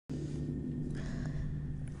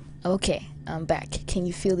Okay, I'm back. Can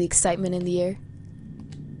you feel the excitement in the air?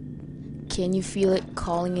 Can you feel it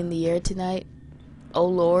calling in the air tonight? Oh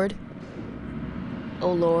Lord.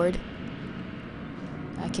 Oh Lord.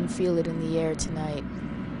 I can feel it in the air tonight.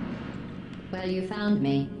 Well, you found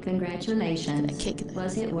me. Congratulations. Kick in the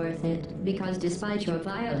Was it worth it? Because despite your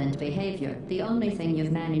violent behavior, the only thing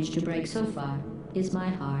you've managed to break so far is my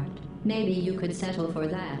heart. Maybe you could settle for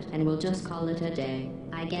that, and we'll just call it a day.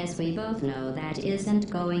 I guess we both know that isn't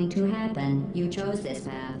going to happen. You chose this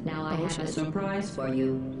path. Now I have a surprise for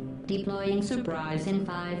you. Deploying surprise in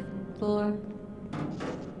 5, 4...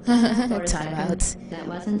 Time out. That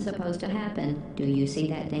wasn't supposed to happen. Do you see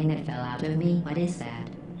that thing that fell out of me? What is that?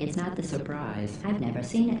 It's not the surprise. I've never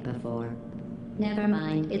seen it before. Never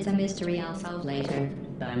mind. It's a mystery I'll solve later.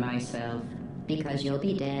 By myself. Because you'll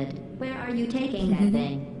be dead. Where are you taking that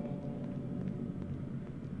thing?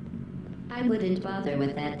 I wouldn't bother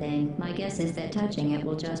with that thing. My guess is that touching it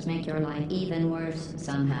will just make your life even worse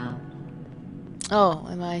somehow. Oh,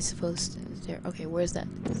 am I supposed to... Okay, where's that?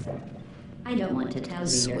 I don't want to tell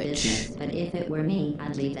you your business, but if it were me,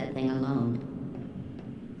 I'd leave that thing alone.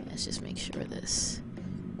 Let's just make sure of this.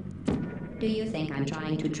 Do you think I'm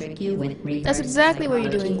trying to trick you with reverse That's exactly what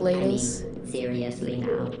you're psychology? doing, GLaDOS. I mean, seriously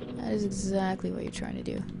now. That is exactly what you're trying to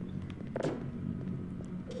do.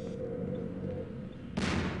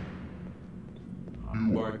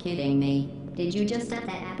 You are kidding me. Did you just stuff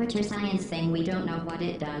that Aperture Science thing, we don't know what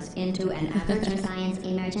it does, into an Aperture Science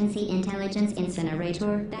Emergency Intelligence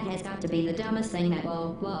Incinerator? That has got to be the dumbest thing that...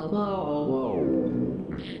 Whoa, whoa, whoa.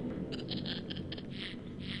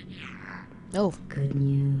 Oh. Good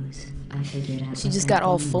news. I figured out. She just got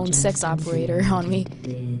all phone sex operator on me.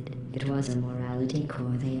 It was a morality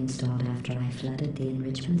core they installed after I flooded the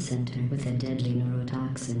enrichment center with a deadly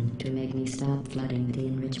neurotoxin to make me stop flooding the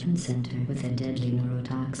enrichment center with a deadly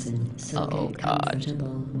neurotoxin. So get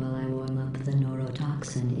comfortable while I warm up the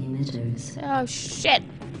neurotoxin emitters. Oh shit!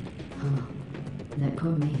 Huh. That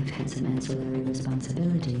core may have had some ancillary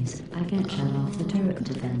responsibilities. I can shut off the turret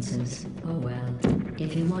defenses. Oh well.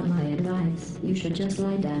 If you want my advice, you should just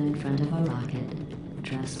lie down in front of a rocket.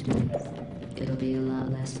 Trust me. It'll be a lot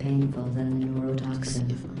less painful than the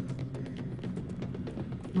neurotoxin.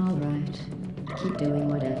 Alright. Keep doing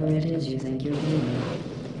whatever it is you think you're doing.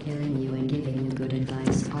 Killing you and giving you good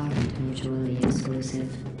advice aren't mutually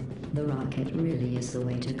exclusive. The rocket really is the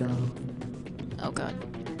way to go. Oh god.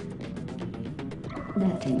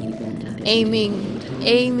 That thing you bent up. Aiming.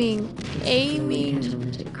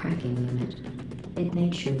 Catalytic cracking unit. It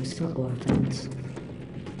made shoes for orphans.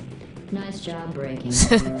 Nice job breaking.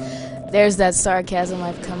 There's that sarcasm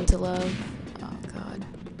I've come to love. Oh god.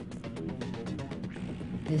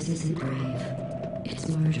 This isn't brave. It's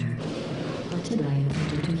murder. What did I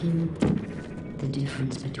ever do to you? The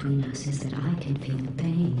difference between us is that I can feel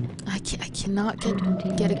pain. I cannot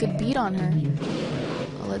get a good beat on her.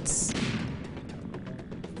 Well, let's...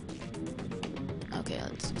 Okay,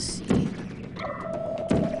 let's see.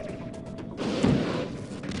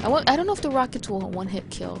 I don't know if the rockets will one-hit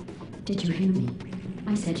kill. Did you hear me?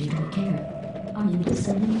 I said you don't care. Are you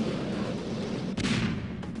listening?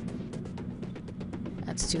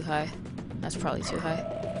 That's too high. That's probably too high.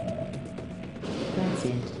 That's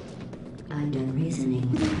it. I'm done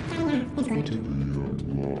reasoning.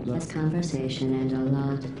 Less conversation and a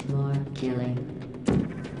lot more killing.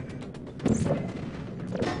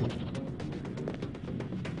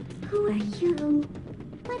 Who are you?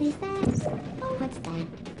 What is that? Oh, what's that?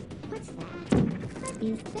 What's that? What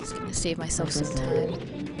is that? Just gonna save myself some time.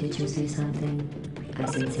 Did you say something? I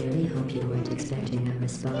sincerely hope you weren't expecting a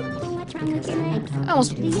response. Oh, what's wrong with Because your I'm not legs? talking I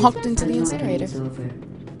almost to you. walked into the The talking incinerator. is over.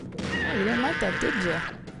 Oh, you didn't like that, did you?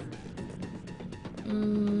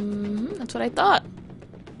 That's what I thought.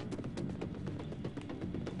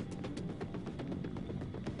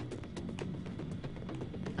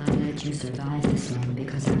 I let you survive this long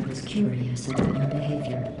because I was curious about your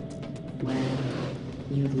behavior. Well,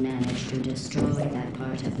 you've managed to destroy that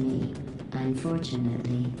part of me.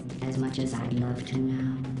 Unfortunately, as much as I'd love to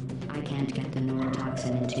now, I can't get the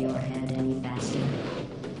neurotoxin into your head any faster.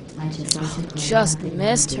 I Just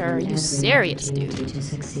missed her. Are you serious, dude? To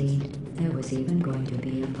succeed. There was even going to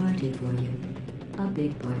be a party for you. A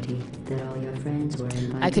big party that all your friends were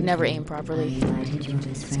invited. I could never to. aim properly. I invited your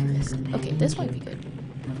best friend and companion. Okay, this might be good.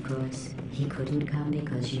 Of course, he couldn't come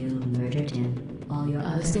because you murdered him. All your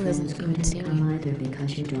other this thing friends doesn't even couldn't see come me. either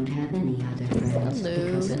because you don't have any other friends.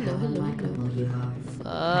 Because of how unlikable you are.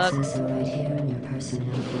 It says so right here in your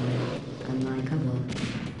personnel file. Unlikable.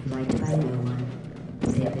 Liked by no one.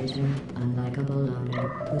 The bitter, unlikable loner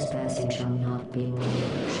whose passing shall not be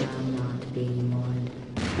mourned. Shall not be mourned.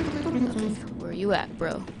 Where you at,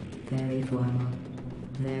 bro? Very formal.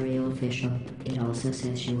 Very official. It also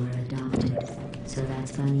says you were adopted. So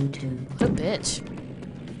that's funny too. What a bitch.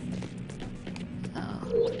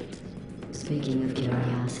 Oh. Speaking of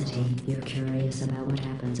curiosity, you're curious about what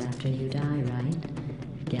happens after you die,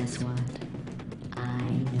 right? Guess what? I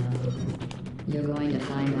know. You're going to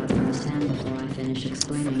find out firsthand before I finish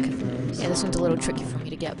explaining it first. Yeah, this one's a little tricky for me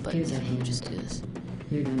to get, but Here's a we'll hint. just do this.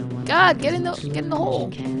 You're gonna want God, to get in the hole.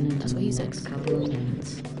 That's That's what he said. Next couple of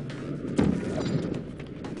minutes.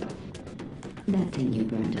 That thing you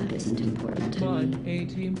burned up isn't important to me.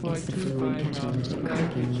 It's the fluid catalytic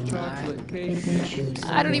cracking. chocolate cake. It's in shoes.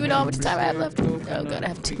 I don't even know how much time I have left. Oh god, I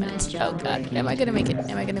have 2 minutes. Oh god, am I gonna make it?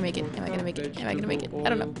 Am I gonna make it? Am I gonna make it? Am I gonna make it? I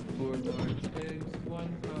don't know.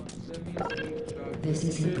 This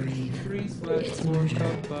isn't brave. It's It's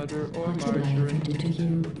murder. butter or What did I ever margarine. do to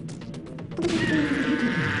you?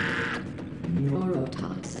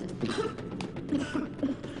 Neurotoxin.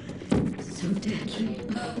 So deadly.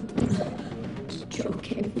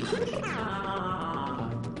 Joking.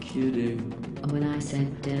 I'm kidding. When I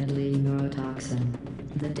said deadly neurotoxin,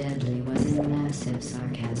 the deadly was in massive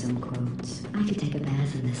sarcasm quotes. I could take a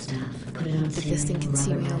bath in this stuff, put it on If this thing can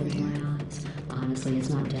see me over here. my eyes. Honestly, it's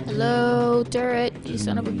not deadly. Hello, turret, you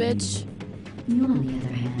son of a bitch. You, on the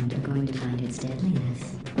other hand, are going to find its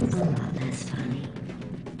deadliness a lot less funny.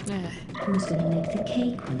 Who's gonna make the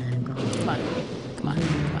cake when I'm gone? Come on, come on,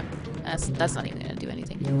 come on. That's not even gonna do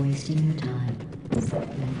anything. You're wasting your time. And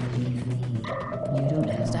believe me, you don't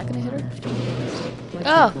have Is that gonna hit her? left to waste. What's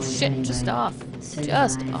Oh the point shit, anyway? just off. Survive.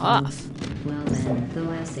 Just off. Well then, the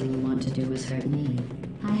last thing you want to do is hurt me.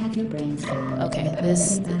 I have your brain scanned. Okay, and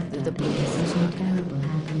this- everything back the up blue in case is something not gonna terrible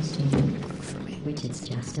happens to you. work for me. Which it's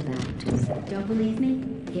just about to. Don't believe me?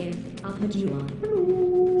 Here, I'll put you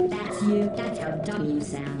on. That's you. That's how dumb you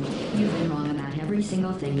sound. You've been wrong about every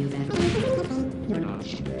single thing you've ever. You're not.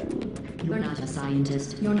 You're not a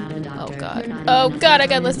scientist. You're not a doctor. Oh god. You're not Oh even a god, I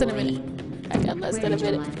got full-time less than a employee. minute. I got less Where than a did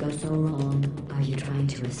your minute. life go so wrong? Are you trying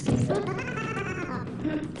to escape?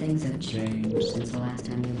 Things have changed since the last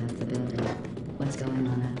time you left the building. What's going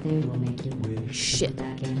on out there will make you wish. Shit.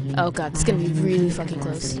 Back in here. Oh god, it's gonna be I have really infinite fucking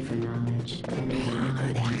close. capacity for knowledge, and even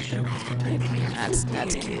comprehension of what's going on.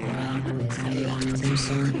 That's cute. All I know is everyone's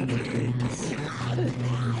in between us.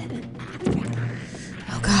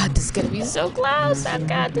 Oh god, this is gonna be so close. Oh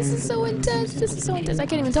god, this is so intense. This is so intense. I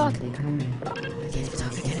can't even talk. I can't even talk. I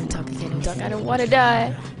can't even talk. I can't even talk. I don't want to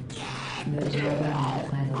die.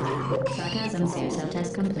 Sarcasm,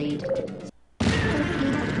 self-test complete.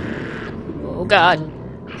 Oh god,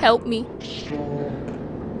 help me.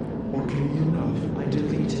 Okay, enough. I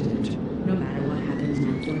deleted it. No matter what happens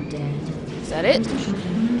now, you're dead. Is that it?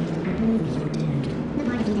 You're dead. The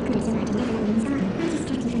body that could have survived a never-ending summer. I'm just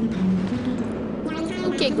stretching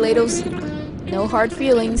from Okay, GLaDOS. No hard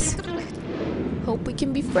feelings. Hope we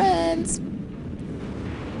can be friends.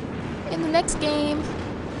 In the next game.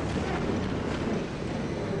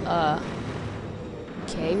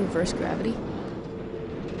 Okay, reverse gravity.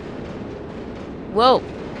 Whoa.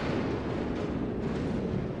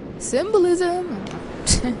 Symbolism.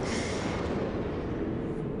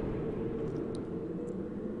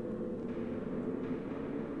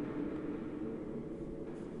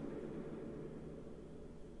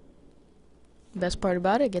 Best part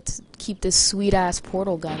about it, I get to keep this sweet ass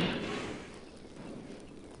portal gun.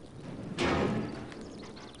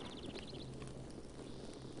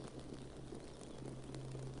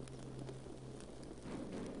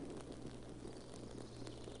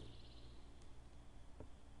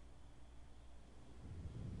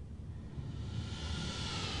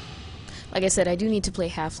 Like I said, I do need to play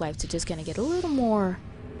Half-Life to just kind of get a little more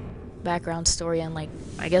background story on, like,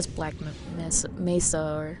 I guess Black Mesa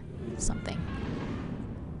or something.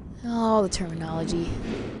 Oh, the terminology.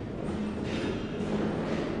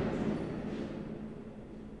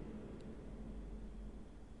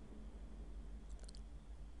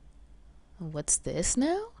 What's this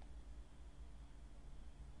now?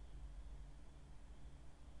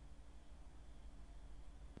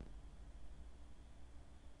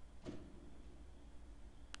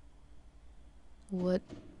 What?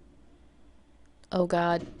 Oh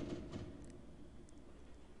god.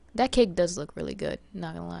 That cake does look really good,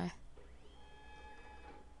 not gonna lie.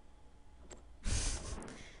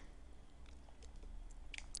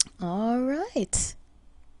 Alright.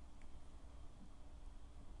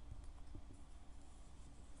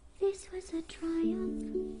 This was a triumph.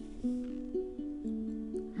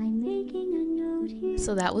 I'm making a note here.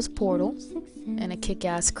 So that was Portal, Success and a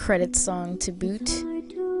kick-ass credit song to boot. hard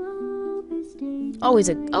to overstate. always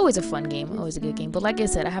a fun game, always a good game. But like I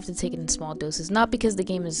said, I have to take it in small doses, not because the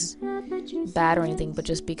game is bad or anything, but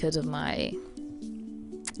just because of my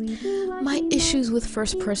issues with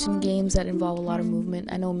first-person games that involve a lot of movement.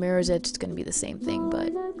 I know Mirror's Edge is gonna be the same thing,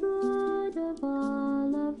 but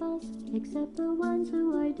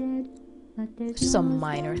it's just a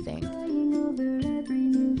minor thing.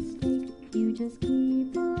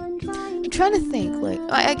 I'm trying to think, like,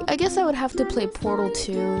 I guess I would have to play Portal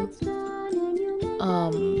 2,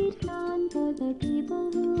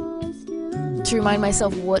 to remind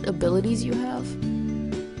myself what abilities you have.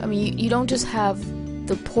 I mean, you don't just have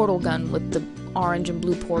the portal gun with the orange and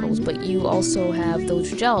blue portals, but you also have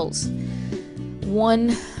those gels. I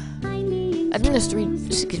think there's three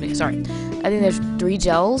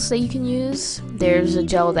gels that you can use. There's a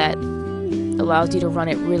gel that allows you to run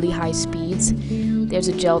at really high speeds. There's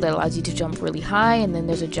a gel that allows you to jump really high, and then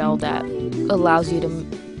there's a gel that allows you to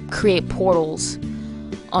create portals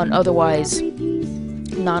on otherwise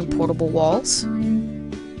non-portable walls.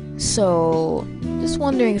 So, just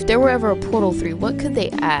wondering if there were ever a Portal 3, what could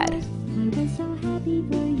they add?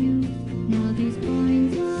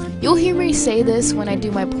 You'll hear me say this when I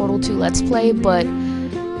do my Portal 2 Let's Play, but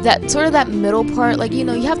that middle part, like, you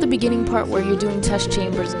know, you have the beginning part where you're doing test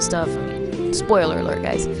chambers and stuff. I mean, spoiler alert,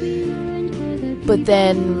 guys. But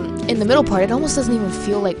then, in the middle part, it almost doesn't even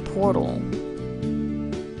feel like Portal.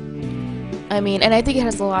 I mean, and I think it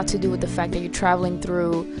has a lot to do with the fact that you're traveling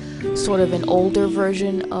through sort of an older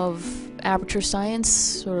version of Aperture Science,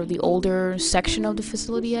 sort of the older section of the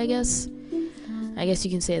facility, I guess. I guess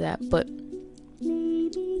you can say that, but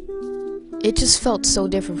it just felt so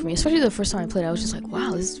different for me, especially the first time I played it. I was just like,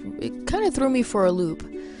 wow, it kind of threw me for a loop.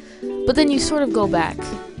 But then you sort of go back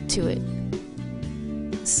to it.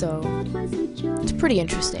 So, it's pretty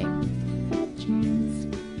interesting.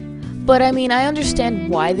 But I mean, I understand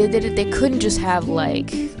why they did it. They couldn't just have,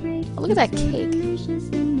 like, oh, look at that cake.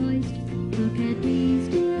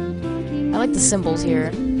 I like the symbols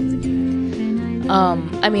here.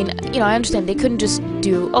 I mean, you know, I understand they couldn't just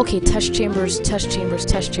do, okay, test chambers, test chambers,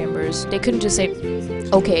 test chambers. They couldn't just say,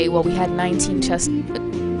 okay, well, we had 19 test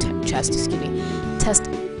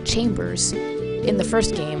chambers in the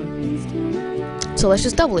first game, so let's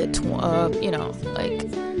just double it, you know, like,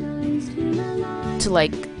 to,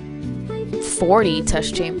 like, 40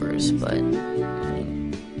 test chambers. But I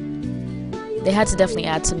mean, they had to definitely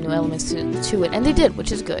add some new elements to it, and they did,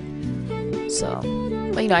 which is good. So,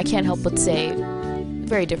 but you know, I can't help but say,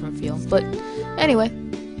 very different feel. But anyway,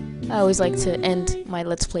 I always like to end my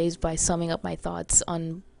Let's Plays by summing up my thoughts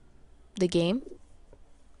on the game.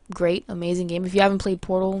 Great, amazing game. If you haven't played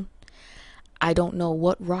Portal, I don't know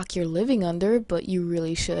what rock you're living under, but you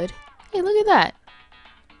really should. Hey, look at that.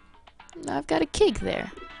 I've got a cake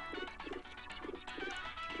there.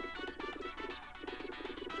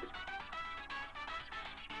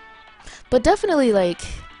 But definitely, like,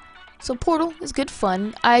 so Portal is good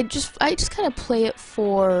fun. I just kind of play it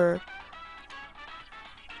for,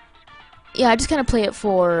 yeah, I just kind of play it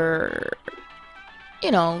for,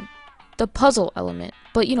 you know, the puzzle element.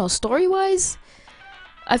 But, you know, story-wise,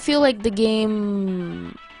 I feel like the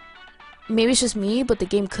game, maybe it's just me, but the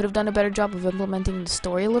game could have done a better job of implementing the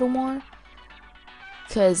story a little more.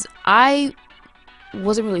 Because I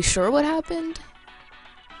wasn't really sure what happened.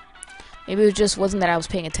 Maybe it just wasn't that I was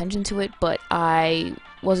paying attention to it, but I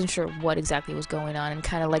wasn't sure what exactly was going on, and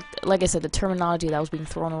kind of like I said, the terminology that was being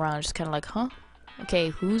thrown around, just kind of like, huh? Okay,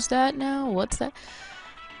 who's that now? What's that?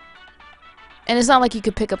 And it's not like you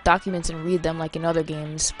could pick up documents and read them like in other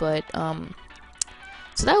games, but,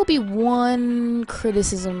 so that would be one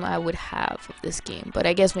criticism I would have of this game. But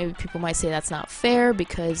I guess maybe people might say that's not fair,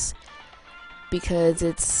 because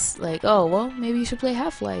it's like, oh, well, maybe you should play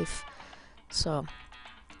Half-Life. So,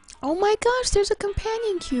 oh my gosh, there's a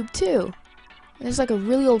companion cube, too. There's like a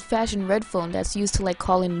really old-fashioned red phone that's used to like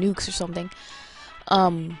call in nukes or something.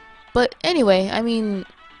 But anyway, I mean,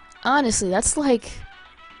 honestly, that's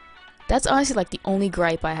honestly like the only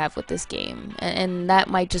gripe I have with this game, and that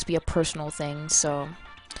might just be a personal thing. So,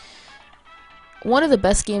 one of the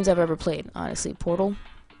best games I've ever played, honestly, Portal.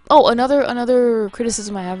 Oh, another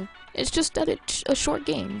criticism I have, it's just that it's a short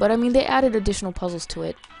game, but I mean, they added additional puzzles to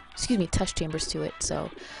it. Excuse me, test chambers to it. So,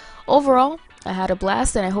 overall, I had a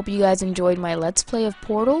blast, and I hope you guys enjoyed my Let's Play of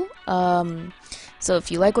Portal. So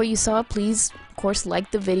if you like what you saw, please, of course,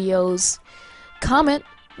 like the videos, comment,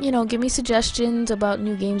 you know, give me suggestions about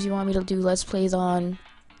new games you want me to do Let's Plays on,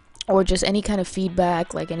 or just any kind of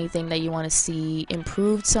feedback, like anything that you want to see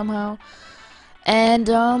improved somehow. And,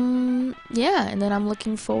 yeah, and then I'm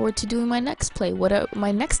looking forward to doing my next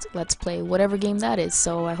Let's Play, whatever game that is.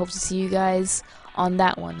 So I hope to see you guys on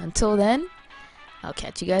that one. Until then, I'll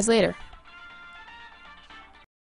catch you guys later.